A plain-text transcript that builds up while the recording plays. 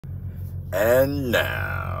And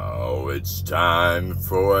now it's time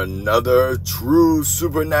for another true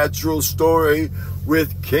supernatural story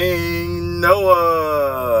with King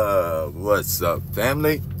Noah. What's up,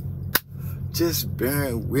 family? Just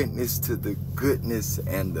bearing witness to the goodness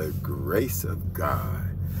and the grace of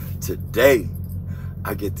God. Today,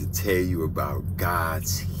 I get to tell you about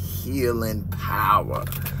God's healing power.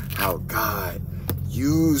 How God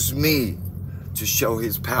used me to show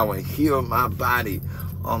his power and heal my body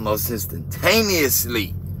almost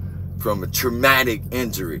instantaneously from a traumatic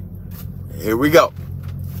injury. Here we go.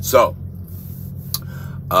 So,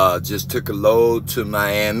 just took a load to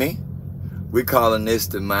Miami. We're calling this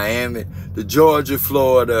the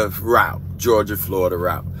Georgia-Florida route. Georgia-Florida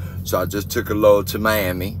route. So I just took a load to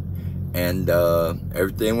Miami, and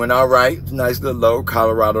everything went all right. Nice little load,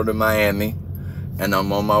 Colorado to Miami. And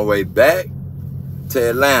I'm on my way back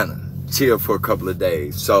to Atlanta. Chill for a couple of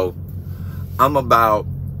days. So I'm about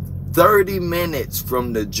 30 minutes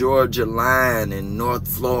from the Georgia line in North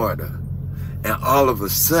Florida, and all of a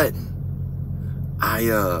sudden I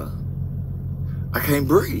can't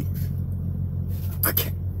breathe. I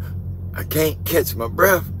can't catch my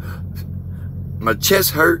breath. My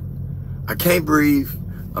chest hurt. I can't breathe.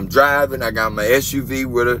 I'm driving. I got my SUV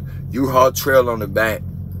with a U-Haul trail on the back.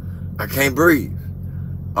 I can't breathe.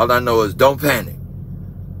 All I know is don't panic.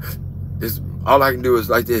 All I can do is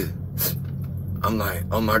like this. I'm like,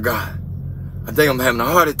 oh my God, I think I'm having a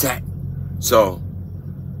heart attack. So,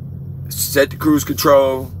 set the cruise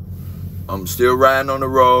control. I'm still riding on the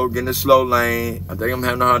road, getting a slow lane. I think I'm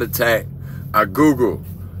having a heart attack. I Google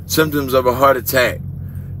symptoms of a heart attack.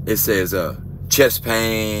 It says chest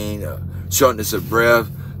pain, shortness of breath.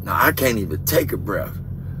 Now, I can't even take a breath.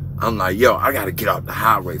 I'm like, yo, I got to get off the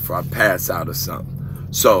highway before I pass out or something.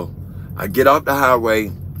 So, I get off the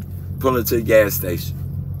highway, pull into the gas station.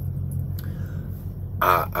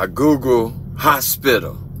 I Google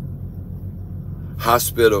hospital.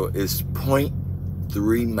 Hospital is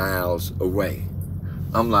 0.3 miles away.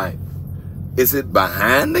 I'm like, is it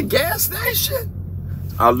behind the gas station?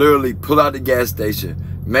 I literally pull out the gas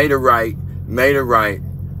station, made a right.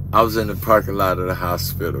 I was in the parking lot of the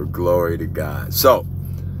hospital. Glory to God. So,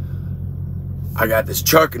 I got this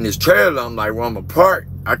truck and this trailer. I'm like, well, I'm going to park.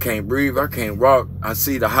 I can't breathe. I can't walk. I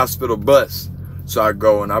see the hospital bus. So I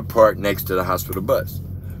go and I park next to the hospital bus.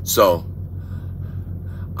 So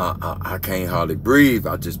I can't hardly breathe.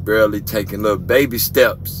 I just barely taking little baby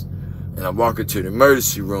steps. And I walk into the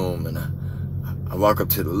emergency room, and I walk up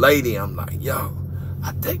to the lady. I'm like, yo,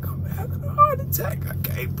 I think I'm having a heart attack. I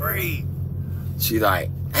can't breathe. She like,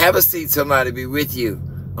 have a seat, somebody be with you.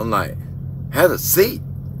 I'm like, have a seat?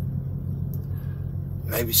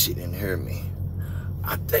 Maybe she didn't hear me.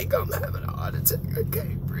 I think I'm having a heart attack. I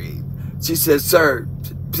can't breathe. She said, sir.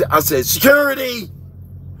 I said, security.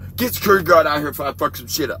 Get security guard out here before I fuck some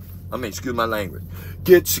shit up. I mean, excuse my language.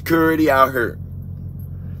 Get security out here.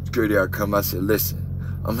 Security guard come. I said,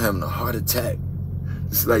 listen, I'm having a heart attack.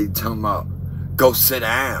 This lady talking about, go sit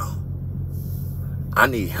down. I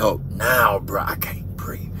need help now, bro. I can't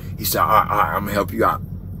breathe. He said, all right, I'm going to help you out.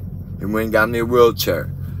 He went and got me a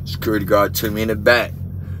wheelchair. Security guard took me in the back.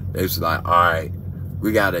 They was like, all right,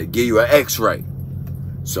 we got to give you an x-ray.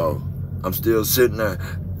 So I'm still sitting there.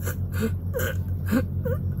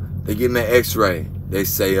 They give me an x-ray. They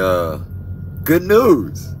say, good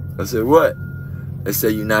news. I said, what? They say,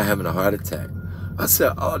 you're not having a heart attack. I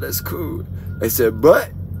said, oh, that's cool. They said,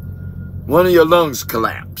 but one of your lungs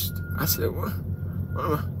collapsed. I said, what?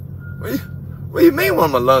 What do you mean one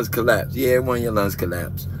of my lungs collapsed? Yeah, one of your lungs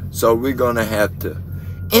collapsed. So we're going to have to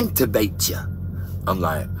intubate you. I'm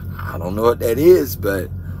like, I don't know what that is, but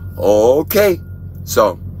okay.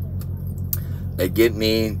 So they get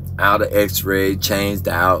me out of x-ray, changed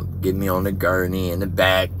out, get me on the gurney in the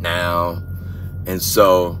back now. And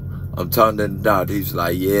so I'm talking to the doctor. He's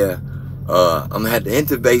like, yeah, I'm going to have to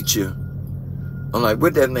intubate you. I'm like,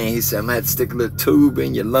 what that mean? He said, I'm going to have to stick a little tube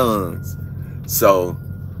in your lungs. So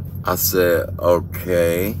I said,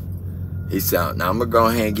 okay. He said, now I'm going to go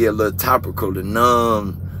ahead and get a little topical to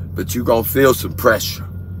numb, but you're going to feel some pressure.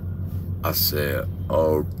 I said,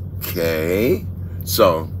 okay.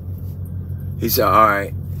 So he said, all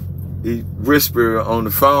right. He whispered on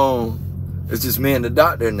the phone. It's just me and the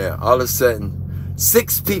doctor in there. All of a sudden,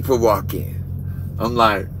 6 people walk in. I'm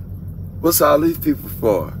like, what's all these people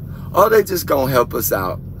for? Oh, they just gonna help us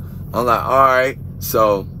out. I'm like, all right.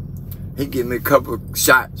 So he give me a couple of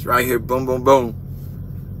shots right here. Boom, boom, boom.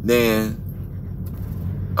 Then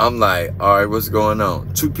I'm like, all right, what's going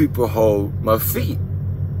on? 2 people hold my feet.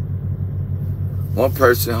 1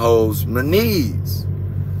 person holds my knees.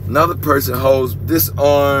 Another person holds this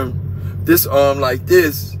arm like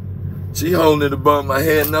this, She holding it above my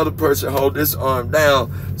head. Another person hold this arm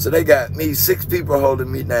down. So they got me, 6 people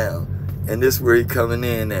holding me down. And this is where he coming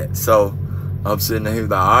in at. So I'm sitting there, he's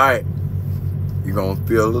like, all right, you're going to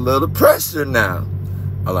feel a little pressure now.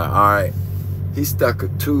 I'm like, all right. He stuck a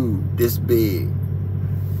tube this big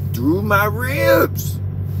through my ribs.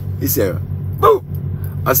 He said, boop.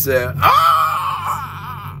 I said,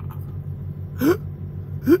 ah!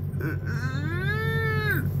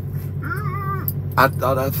 I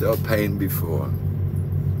thought I felt pain before.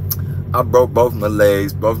 I broke both my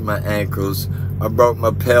legs, both my ankles. I broke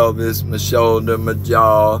my pelvis, my shoulder, my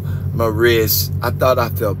jaw, my wrist. I thought I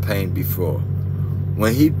felt pain before.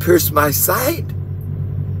 When he pierced my side,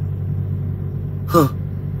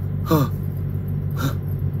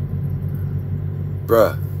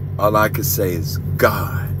 bruh, all I could say is,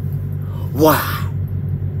 God, why?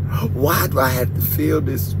 Why do I have to feel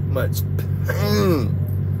this much pain?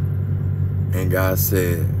 And God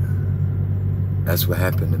said, that's what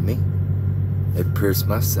happened to me. It pierced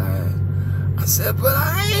my side. I said, but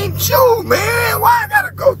I ain't you, man. Why I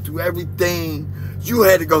gotta go through everything you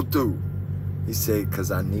had to go through? He said,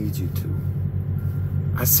 because I need you to.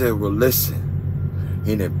 I said, well, listen.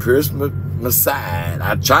 He done pierced my side.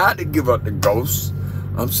 I tried to give up the ghost.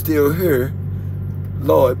 I'm still here.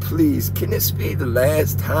 Lord, please, can this be the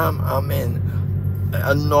last time I'm in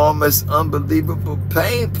enormous, unbelievable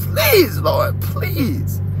pain? Please, Lord,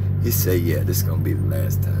 please. He said, yeah, this is going to be the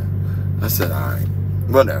last time. I said, all right,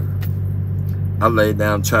 whatever. I laid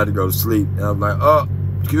down, tried to go to sleep. And I was like, oh,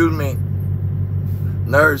 excuse me,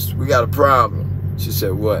 nurse, we got a problem. She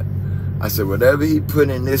said, what? I said, whatever he put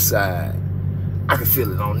in this side, I can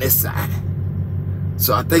feel it on this side.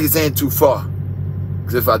 So I think it's ain't too far.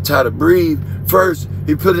 Because if I try to breathe, first,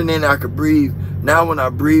 he put it in, I could breathe. Now when I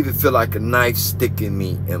breathe, it feel like a knife sticking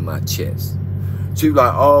me in my chest. She was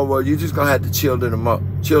like, oh, well, you just going to have to chill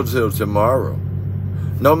till tomorrow.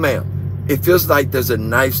 No, ma'am. It feels like there's a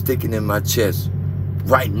knife sticking in my chest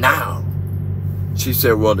right now. She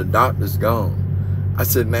said, well, the doctor's gone. I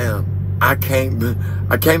said, ma'am, I came here,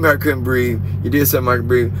 I couldn't breathe. You did something I could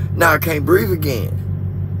breathe. Now I can't breathe again.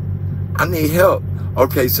 I need help.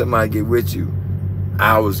 Okay, somebody get with you.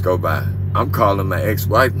 Hours go by. I'm calling my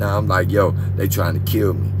ex-wife now. I'm like, yo, they trying to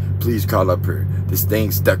kill me. Please call up here. This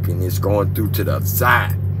thing's stuck in it's going through to the other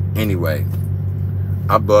side. Anyway,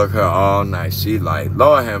 I bug her all night. She like,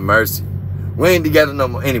 Lord have mercy. We ain't together no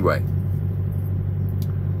more. Anyway,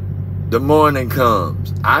 the morning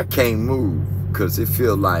comes. I can't move because it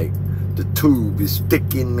feel like the tube is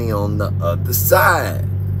sticking me on the other side.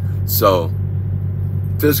 So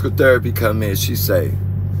physical therapy come in. She say,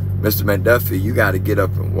 Mr. McDuffie, you got to get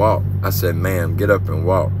up and walk. I said, ma'am, get up and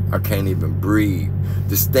walk. I can't even breathe.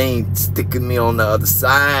 This thing sticking me on the other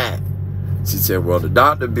side. She said, well, the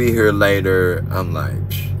doctor be here later. I'm like,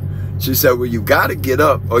 psh. She said, well, you got to get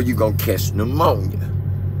up or you going to catch pneumonia.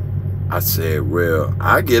 I said, well,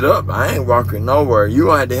 I get up. I ain't walking nowhere. You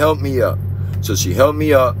going to have to help me up. So she helped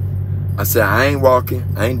me up. I said, I ain't walking.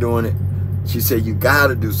 I ain't doing it. She said, you got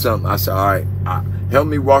to do something. I said, all right, help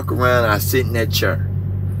me walk around. I sit in that chair.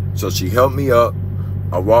 So she helped me up.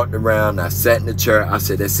 I walked around. I sat in the chair. I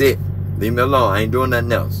said, that's it. Leave me alone. I ain't doing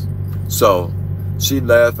nothing else. So she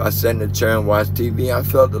left. I sat in the chair and watched TV. I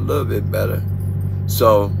felt a little bit better.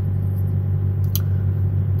 So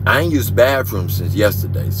I ain't used the bathroom since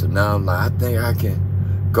yesterday. So now I'm like, I think I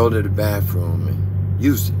can go to the bathroom and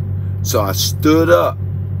use it. So I stood up.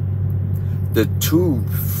 The tube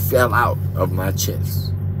fell out of my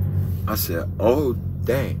chest. I said, oh,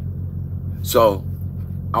 dang. So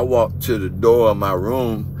I walked to the door of my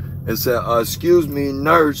room and said, excuse me,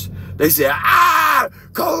 nurse. They said,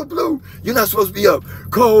 cold blue. You're not supposed to be up.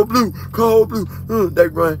 Cold blue, cold blue. They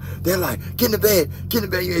run. They're like, get in the bed. Get in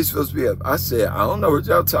the bed. You ain't supposed to be up. I said, I don't know what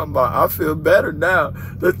y'all talking about. I feel better now.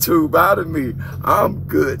 The tube out of me. I'm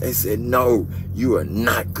good. They said, no, you are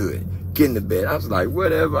not good. Get in the bed. I was like,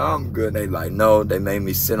 whatever, I'm good. They like, no, they made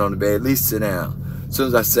me sit on the bed. At least sit down. As soon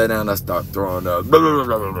as I sat down, I start throwing up. Blah, blah,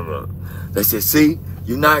 blah, blah, blah. They said, see,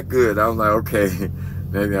 you're not good. I was like, okay,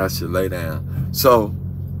 maybe I should lay down. So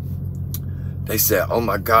they said, oh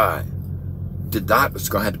my God, the doctor's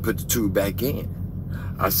gonna have to put the tube back in.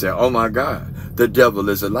 I said, oh my God, the devil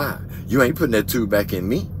is a lie. You ain't putting that tube back in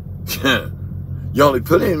me. You only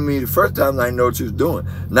put it in me the first time I didn't know what you was doing.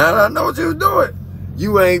 Now I know what you was doing.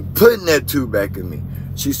 You ain't putting that tube back in me.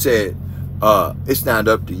 She said, it's not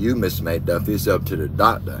up to you, Miss McDuffie. It's up to the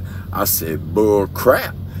doctor. I said, bull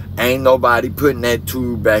crap. Ain't nobody putting that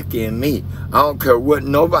tube back in me. I don't care what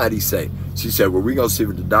nobody say. She said, well, we going to see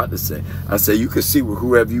what the doctor say. I said, you can see what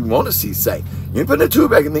whoever you want to see say. You ain't putting that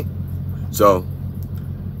tube back in me. So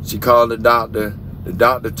she called the doctor. The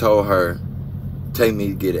doctor told her, take me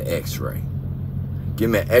to get an x-ray. Give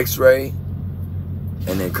me an x-ray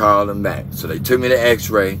and then call them back. So they took me to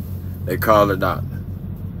x-ray. They called the doctor.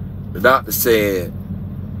 The doctor said,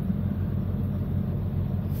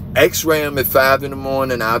 x-ray them at 5 in the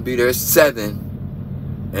morning. I'll be there at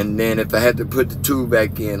 7. And then if I had to put the tube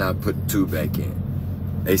back in, I'll put the tube back in.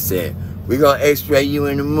 They said, we're going to x-ray you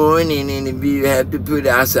in the morning, and if you have to put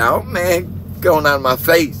it, I said, oh man, going out of my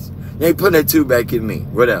face. They ain't putting that tube back in me,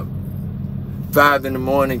 whatever. 5 in the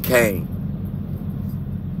morning came.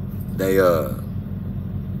 They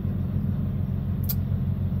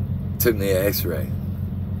took me an x-ray.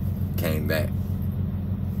 Came back.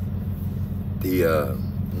 The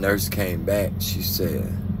nurse came back. She said,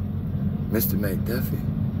 Mr. McDuffie,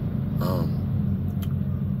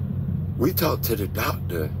 we talked to the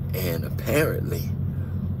doctor, and apparently,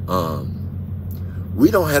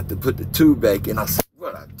 we don't have to put the tube back in. I said,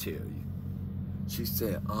 what I tell you? She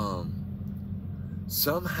said,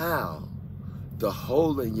 somehow the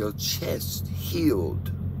hole in your chest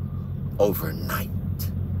healed overnight.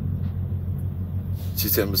 She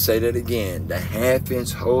said, I'm going to say that again. The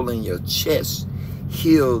half-inch hole in your chest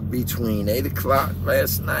healed between 8 o'clock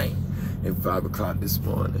last night and 5 o'clock this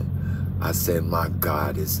morning. I said, my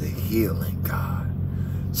God is a healing God.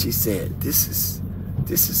 She said, this is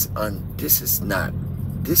a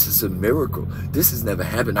miracle. This has never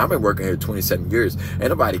happened. I've been working here 27 years. Ain't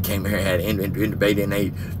nobody came here and had intubated and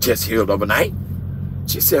they chest healed overnight.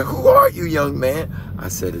 She said, who are you, young man? I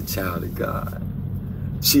said, a child of God.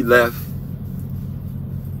 She left.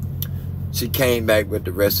 She came back with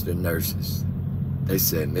the rest of the nurses. They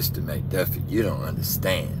said, Mr. McDuffie, you don't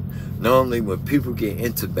understand. Normally when people get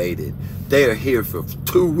intubated, they are here for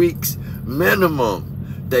 2 weeks minimum.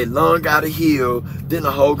 They lung gotta heal, then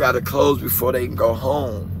the hole gotta close before they can go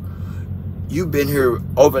home. You've been here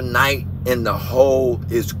overnight and the hole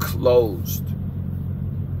is closed.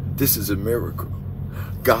 This is a miracle.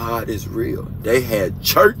 God is real. They had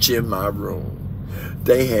church in my room.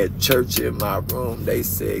 They had church in my room. They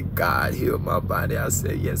said, God healed my body. I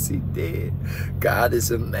said, yes, he did. God is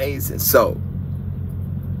amazing. So,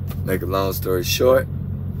 make a long story short,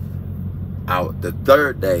 the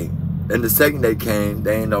third day, and the second day came,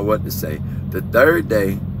 they didn't know what to say. The third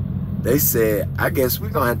day, they said, I guess we're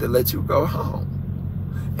going to have to let you go home.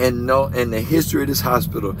 And in the history of this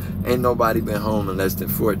hospital, ain't nobody been home in less than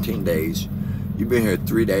 14 days. You've been here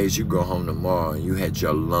 3 days, you go home tomorrow, and you had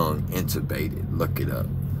your lung intubated. Look it up.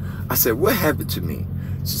 I said, what happened to me?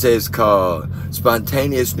 She said it's called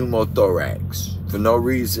spontaneous pneumothorax. For no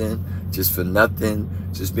reason, just for nothing,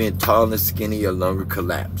 just being tall and skinny, your lung will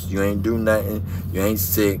collapse. You ain't do nothing, you ain't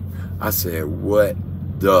sick. I said, what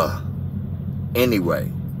the?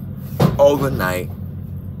 Anyway, overnight,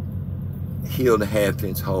 healed a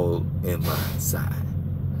half-inch hole in my side.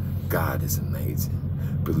 God is amazing.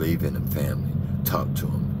 Believe in him, family. Talk to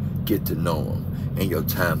him. Get to know him. In your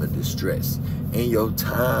time of distress, in your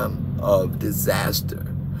time of disaster,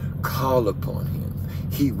 call upon him.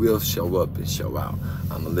 He will show up and show out.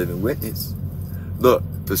 I'm a living witness. Look,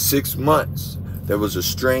 for 6 months, there was a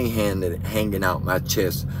string hanging out my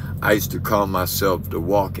chest. I used to call myself the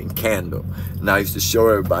walking candle. And I used to show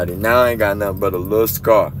everybody. Now I ain't got nothing but a little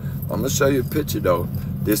scar. I'm going to show you a picture, though.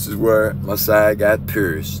 This is where my side got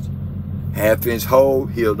pierced. Half-inch hole,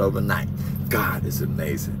 healed overnight. God is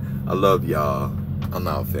amazing. I love y'all. I'm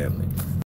out, family.